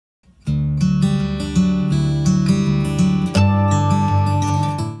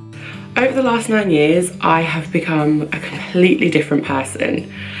Over the last 9 years, I have become a completely different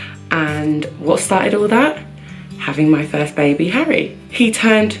person. And what started all that? Having my first baby, Harry. He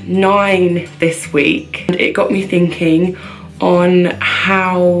turned 9 this week, and it got me thinking on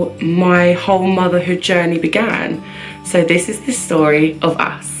how my whole motherhood journey began. So this is the story of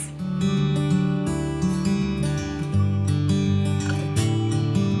us.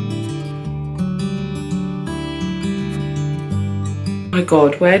 My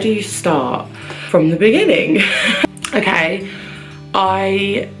God, where do you start? From the beginning. Okay,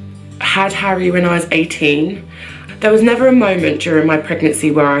 I had Harry when I was 18. There was never a moment during my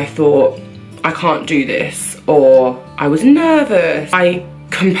pregnancy where I thought, I can't do this, or I was nervous. I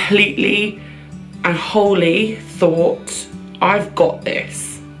completely and wholly thought, I've got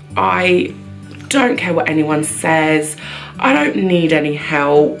this. I don't care what anyone says. I don't need any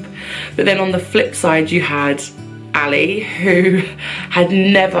help. But then on the flip side, you had Ali, who had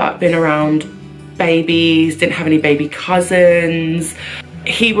never been around babies, didn't have any baby cousins.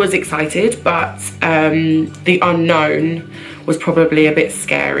 He was excited, but the unknown was probably a bit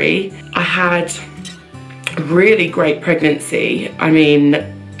scary. I had a really great pregnancy. I mean,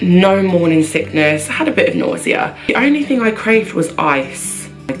 no morning sickness, I had a bit of nausea. The only thing I craved was ice.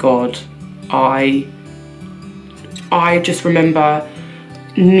 Oh my God, I just remember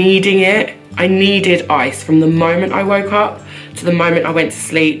needing it. I needed ice from the moment I woke up to the moment I went to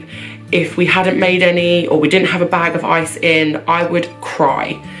sleep. If we hadn't made any, or we didn't have a bag of ice in, I would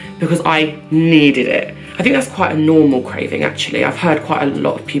cry because I needed it. I think that's quite a normal craving, actually. I've heard quite a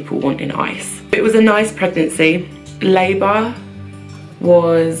lot of people wanting ice. It was a nice pregnancy. Labour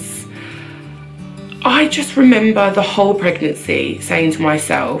was, I just remember the whole pregnancy saying to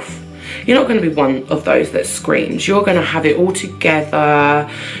myself, you're not going to be one of those that screams. You're going to have it all together.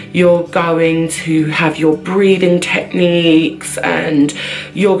 You're going to have your breathing techniques and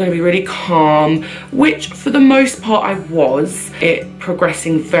you're going to be really calm, which for the most part I was. It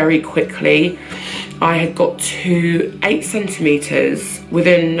progressing very quickly. I had got to 8 centimetres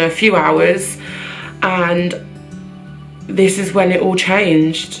within a few hours, and this is when it all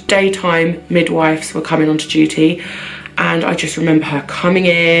changed. Daytime midwives were coming onto duty, and I just remember her coming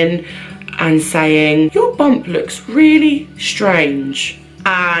in and saying, your bump looks really strange.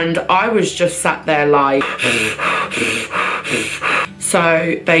 And I was just sat there like,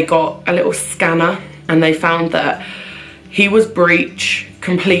 so they got a little scanner and they found that he was breech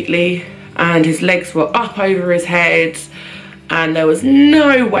completely and his legs were up over his head and there was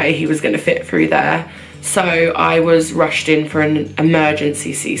no way he was going to fit through there. So I was rushed in for an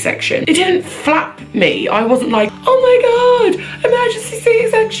emergency C-section. It didn't flap me. I wasn't like, oh my God, emergency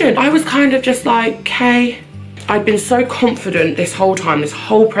C-section. I was kind of just like, okay. I'd been so confident this whole time, this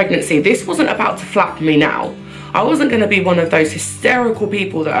whole pregnancy. This wasn't about to flap me now. I wasn't gonna be one of those hysterical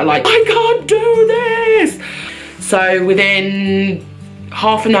people that are like, I can't do this. So within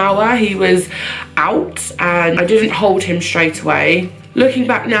half an hour, he was out and I didn't hold him straight away. Looking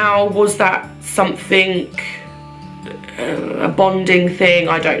back now, was that something, a bonding thing?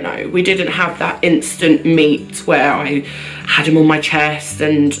 I don't know. We didn't have that instant meet where I had him on my chest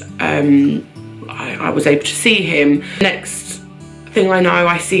and I was able to see him. Next thing I know,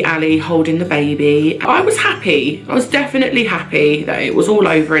 I see Ali holding the baby. I was happy. I was definitely happy that it was all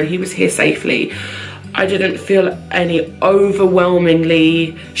over and he was here safely. I didn't feel any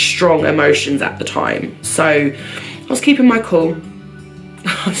overwhelmingly strong emotions at the time. So I was keeping my cool.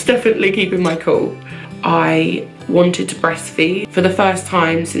 I was definitely keeping my cool. I wanted to breastfeed. For the first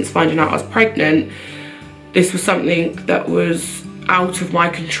time since finding out I was pregnant, this was something that was out of my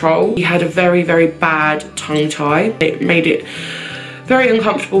control. He had a very, very bad tongue tie. It made it very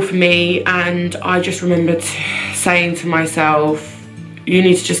uncomfortable for me, and I just remembered saying to myself, you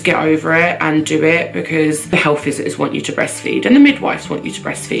need to just get over it and do it, because the health visitors want you to breastfeed and the midwives want you to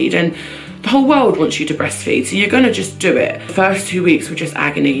breastfeed and the whole world wants you to breastfeed, so you're gonna just do it. The first 2 weeks were just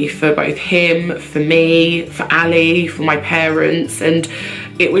agony for both him, for me, for Ali, for my parents, and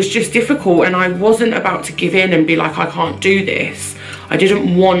it was just difficult, and I wasn't about to give in and be like, I can't do this. I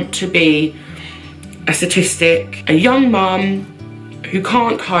didn't want to be a statistic, a young mum who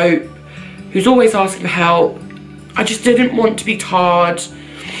can't cope, who's always asking for help. I just didn't want to be tarred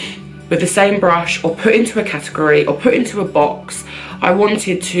with the same brush or put into a category or put into a box. I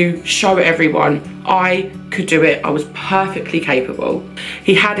wanted to show everyone I could do it. I was perfectly capable.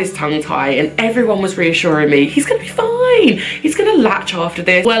 He had his tongue tie and everyone was reassuring me, he's gonna be fine, he's gonna latch after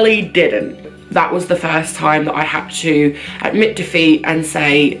this. Well, he didn't. That was the first time that I had to admit defeat and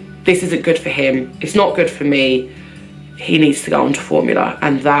say, this isn't good for him, it's not good for me, he needs to go on to formula,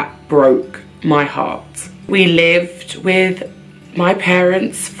 and that broke my heart. We lived with my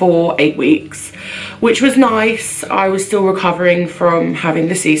parents for 8 weeks, which was nice. I was still recovering from having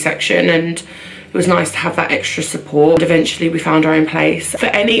the C-section, and it was nice to have that extra support. Eventually we found our own place. For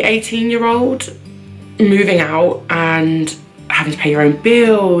any 18-year-old, moving out and having to pay your own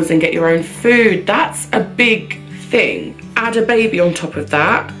bills and get your own food, that's a big thing. Add a baby on top of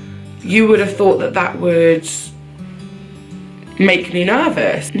that, you would have thought that that would make me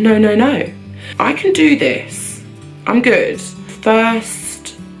nervous. No, no, no. I can do this. I'm good.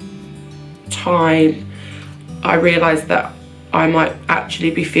 First time I realised that I might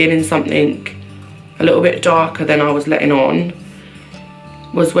actually be feeling something a little bit darker than I was letting on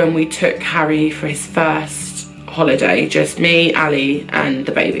was when we took Harry for his first holiday, just me, Ali and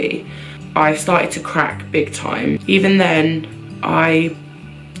the baby. I started to crack big time. Even then, I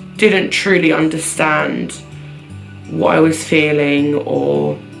didn't truly understand what I was feeling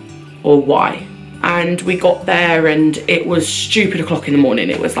or why. And we got there and it was stupid o'clock in the morning.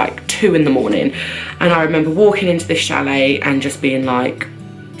 It was like 2 in the morning. And I remember walking into this chalet and just being like,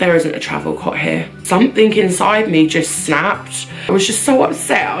 there isn't a travel cot here. Something inside me just snapped. I was just so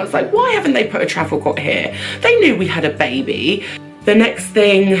upset. I was like, why haven't they put a travel cot here? They knew we had a baby. The next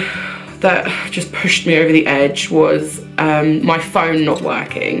thing that just pushed me over the edge was my phone not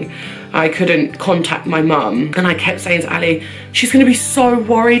working. I couldn't contact my mum, and I kept saying to Ali, she's gonna be so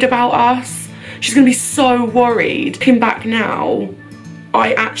worried about us. She's gonna be so worried. Looking back now,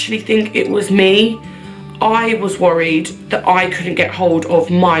 I actually think it was me. I was worried that I couldn't get hold of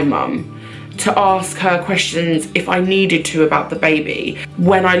my mum to ask her questions if I needed to about the baby.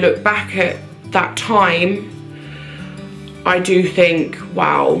 When I look back at that time, I do think,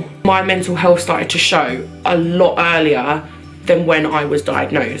 wow, my mental health started to show a lot earlier than when I was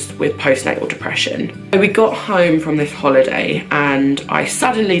diagnosed with postnatal depression. So we got home from this holiday and I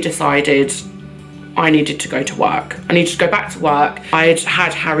suddenly decided I needed to go to work. I needed to go back to work. I'd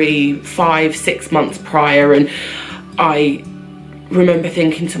had Harry 5-6 months prior, and I remember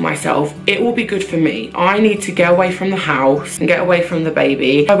thinking to myself, it will be good for me. I need to get away from the house and get away from the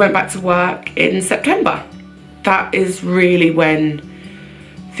baby. I went back to work in September. That is really when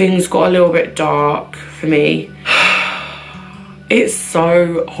things got a little bit dark for me. It's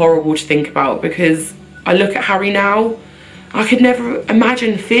so horrible to think about because I look at Harry now, I could never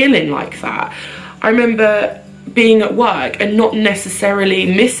imagine feeling like that. I remember being at work and not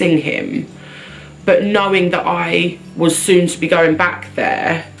necessarily missing him, but knowing that I was soon to be going back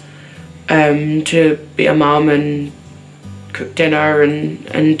there to be a mum and cook dinner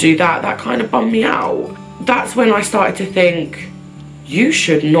and do that kind of bummed me out. That's when I started to think, you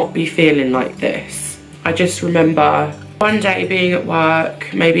should not be feeling like this. I just remember one day being at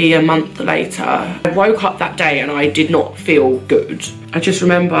work, maybe a month later, I woke up that day and I did not feel good. I just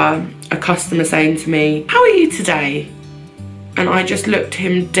remember a customer saying to me, how are you today? And I just looked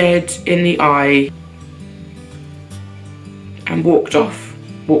him dead in the eye and walked off.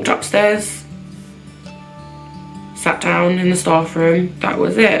 Walked upstairs, sat down in the staff room. That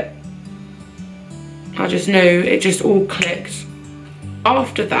was it. I just knew, it just all clicked.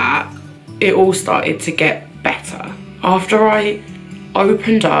 After that, it all started to get better. After I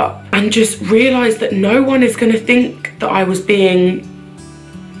opened up and just realised that no one is going to think that I was being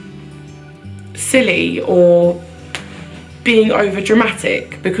silly or being over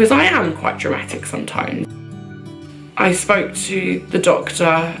dramatic, because I am quite dramatic sometimes. I spoke to the doctor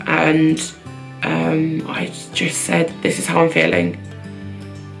and I just said, this is how I'm feeling.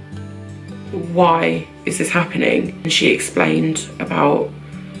 Why is this happening? And she explained about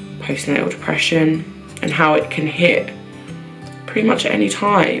postnatal depression and how it can hit pretty much at any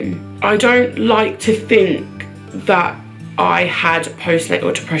time. I don't like to think that I had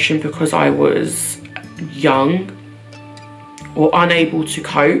postnatal depression because I was young or unable to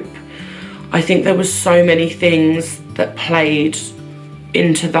cope. I think there was so many things that played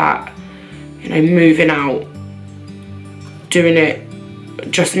into that, you know, moving out, doing it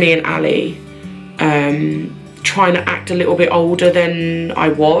just me and Ali, trying to act a little bit older than I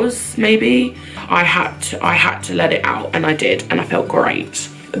was, maybe. I had to let it out, and I did, and I felt great.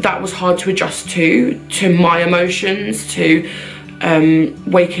 That was hard to adjust to my emotions, to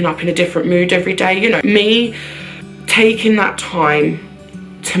waking up in a different mood every day. You know, me taking that time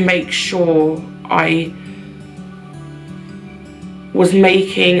to make sure I was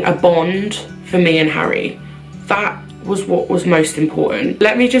making a bond for me and Harry. That was what was most important.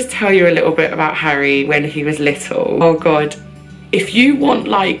 Let me just tell you a little bit about Harry when he was little. Oh God, if you want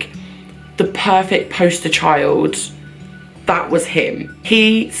like the perfect poster child, that was him.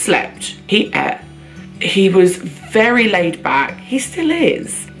 He slept, he ate, He was very laid back. He still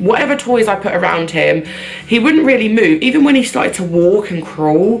is. Whatever toys I put around him, he wouldn't really move. Even when he started to walk and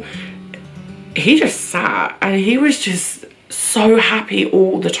crawl, he just sat, and he was just so happy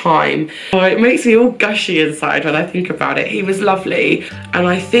all the time. Oh, it makes me all gushy inside when I think about it. He was lovely, and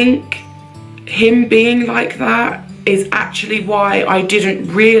I think him being like that is actually why I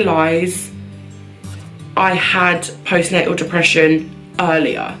didn't realise I had postnatal depression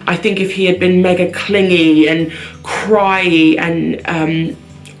earlier. I think if he had been mega clingy and cryy and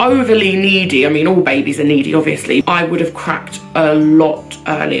overly needy, I mean, all babies are needy obviously, I would have cracked a lot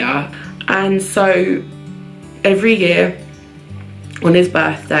earlier. And so every year on his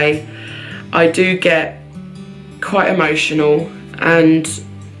birthday, I do get quite emotional, and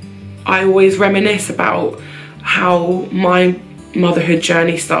I always reminisce about how my motherhood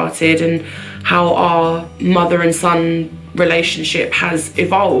journey started and how our mother and son relationship has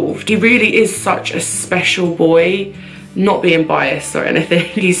evolved. He really is such a special boy, not being biased or anything.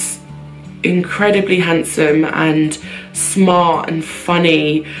 He's incredibly handsome and smart and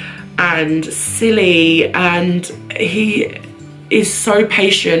funny and silly, and he is so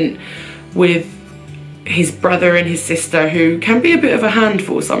patient with his brother and his sister, who can be a bit of a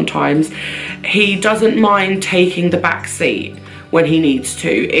handful sometimes. He doesn't mind taking the back seat when he needs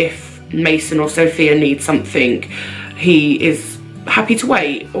to. If Mason or Sophia need something, he is happy to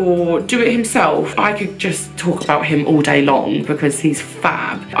wait or do it himself. I could just talk about him all day long because he's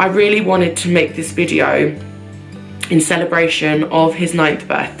fab. I really wanted to make this video in celebration of his 9th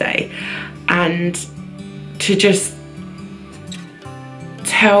birthday, and to just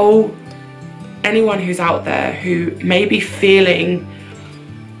tell anyone who's out there who may be feeling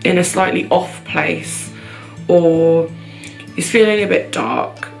in a slightly off place or is feeling a bit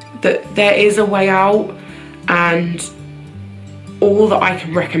dark, that there is a way out. And all that I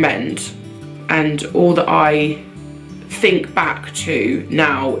can recommend and all that I think back to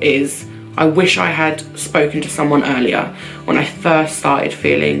now is, I wish I had spoken to someone earlier when I first started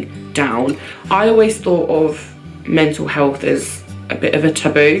feeling down. I always thought of mental health as a bit of a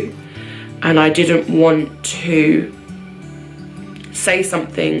taboo, and I didn't want to say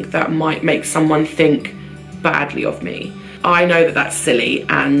something that might make someone think badly of me. I know that that's silly,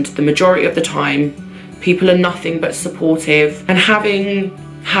 and the majority of the time people are nothing but supportive, and having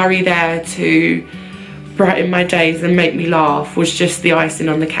Harry there to brighten my days and make me laugh was just the icing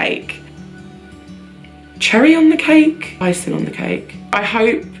on the cake. Cherry on the cake? Icing on the cake. I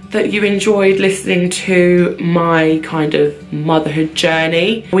hope that you enjoyed listening to my kind of motherhood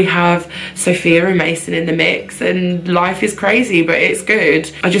journey. We have Sophia and Mason in the mix, and life is crazy, but it's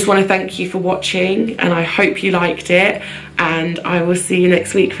good. I just want to thank you for watching, and I hope you liked it, and I will see you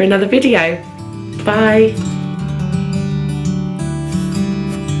next week for another video. Bye.